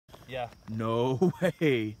Yeah. No way.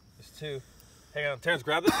 There's 2. Hang on, Terrence,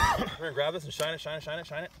 grab this. We're gonna grab this and shine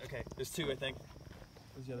it. Okay, there's 2, I think.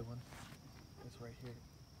 Where's the other one? It's right here.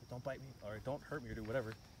 Don't bite me, or don't hurt me, or do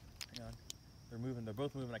whatever. Hang on. They're moving. They're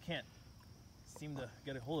both moving. I can't seem to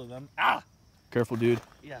get a hold of them. Ah! Careful, dude.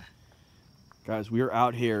 Yeah. Guys, we are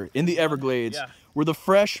out here in the Everglades, Yeah. where the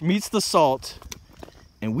fresh meets the salt,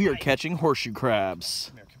 and we are catching horseshoe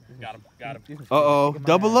crabs. Come here. Got him. Uh-oh,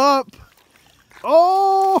 double up.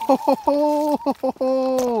 Oh!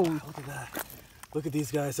 Look at that. Look at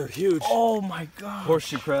these guys. They're huge. Oh my God.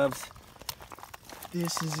 Horseshoe crabs.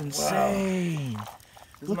 This is insane. Wow.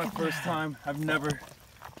 This is my first time. I've never,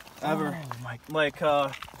 ever, my like,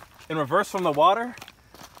 in reverse from the water,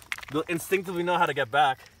 they'll instinctively know how to get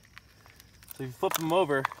back. So if you flip them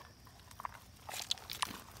over.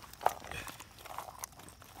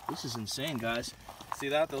 This is insane, guys. See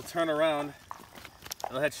that? They'll turn around.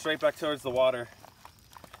 They'll head straight back towards the water.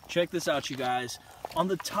 Check this out, you guys. On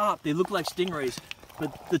the top, they look like stingrays,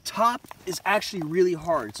 but the top is actually really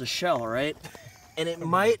hard. It's a shell, all right? And it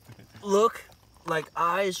might look like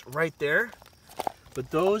eyes right there,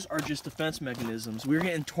 but those are just defense mechanisms. We're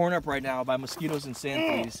getting torn up right now by mosquitoes and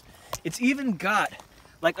sand fleas. It's even got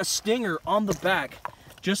like a stinger on the back,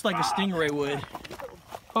 just like a stingray would.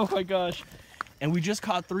 Oh my gosh. And we just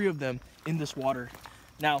caught 3 of them in this water.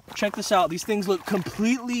 Now, check this out. These things look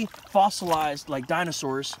completely fossilized like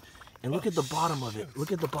dinosaurs. And look at the bottom of it.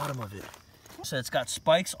 Look at the bottom of it. So it's got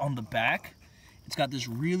spikes on the back. It's got this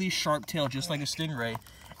really sharp tail, just like a stingray.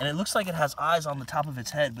 And it looks like it has eyes on the top of its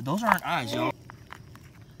head, but those aren't eyes, y'all.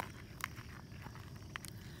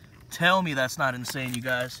 Tell me that's not insane, you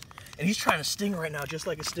guys. And he's trying to sting right now, just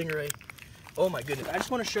like a stingray. Oh my goodness. I just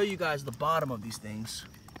want to show you guys the bottom of these things.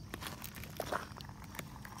 You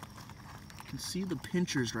can see the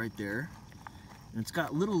pinchers right there. And it's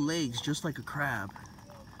got little legs, just like a crab.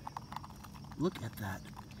 Look at that.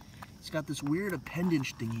 It's got this weird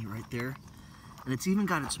appendage thingy right there. And it's even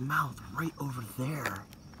got its mouth right over there.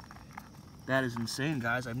 That is insane,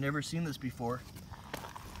 guys. I've never seen this before.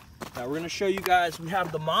 Now we're gonna show you guys, we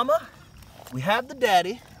have the mama, we have the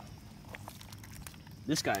daddy.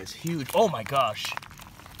 This guy is huge. Oh my gosh.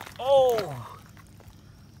 Oh,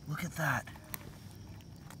 look at that.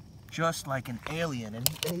 Just like an alien.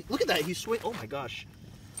 And look at that, he's swinging, oh my gosh.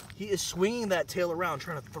 He is swinging that tail around,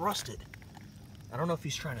 trying to thrust it. I don't know if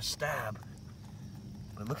he's trying to stab,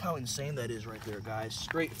 but look how insane that is right there, guys.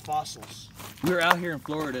 Straight fossils. We're out here in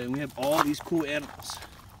Florida and we have all these cool animals.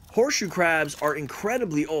 Horseshoe crabs are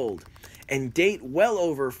incredibly old and date well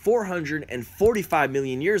over 445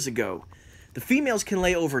 million years ago. The females can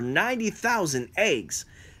lay over 90,000 eggs.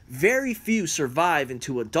 Very few survive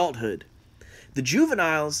into adulthood. The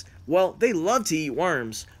juveniles, well, they love to eat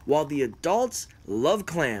worms, while the adults love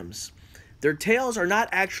clams. Their tails are not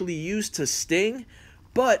actually used to sting,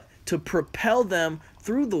 but to propel them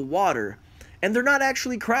through the water. And they're not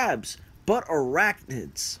actually crabs, but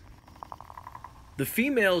arachnids. The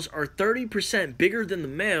females are 30% bigger than the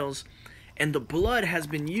males, and the blood has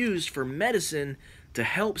been used for medicine to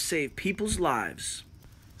help save people's lives.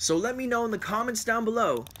 So let me know in the comments down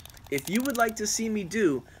below if you would like to see me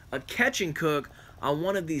do a catch and cook on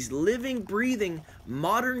one of these living, breathing,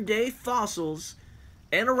 modern day fossils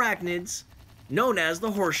and arachnids known as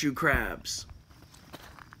the horseshoe crabs.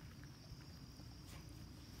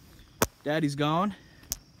 Daddy's gone.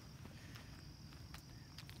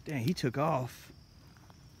 Dang, he took off.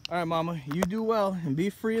 All right, Mama, you do well and be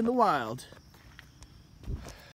free in the wild.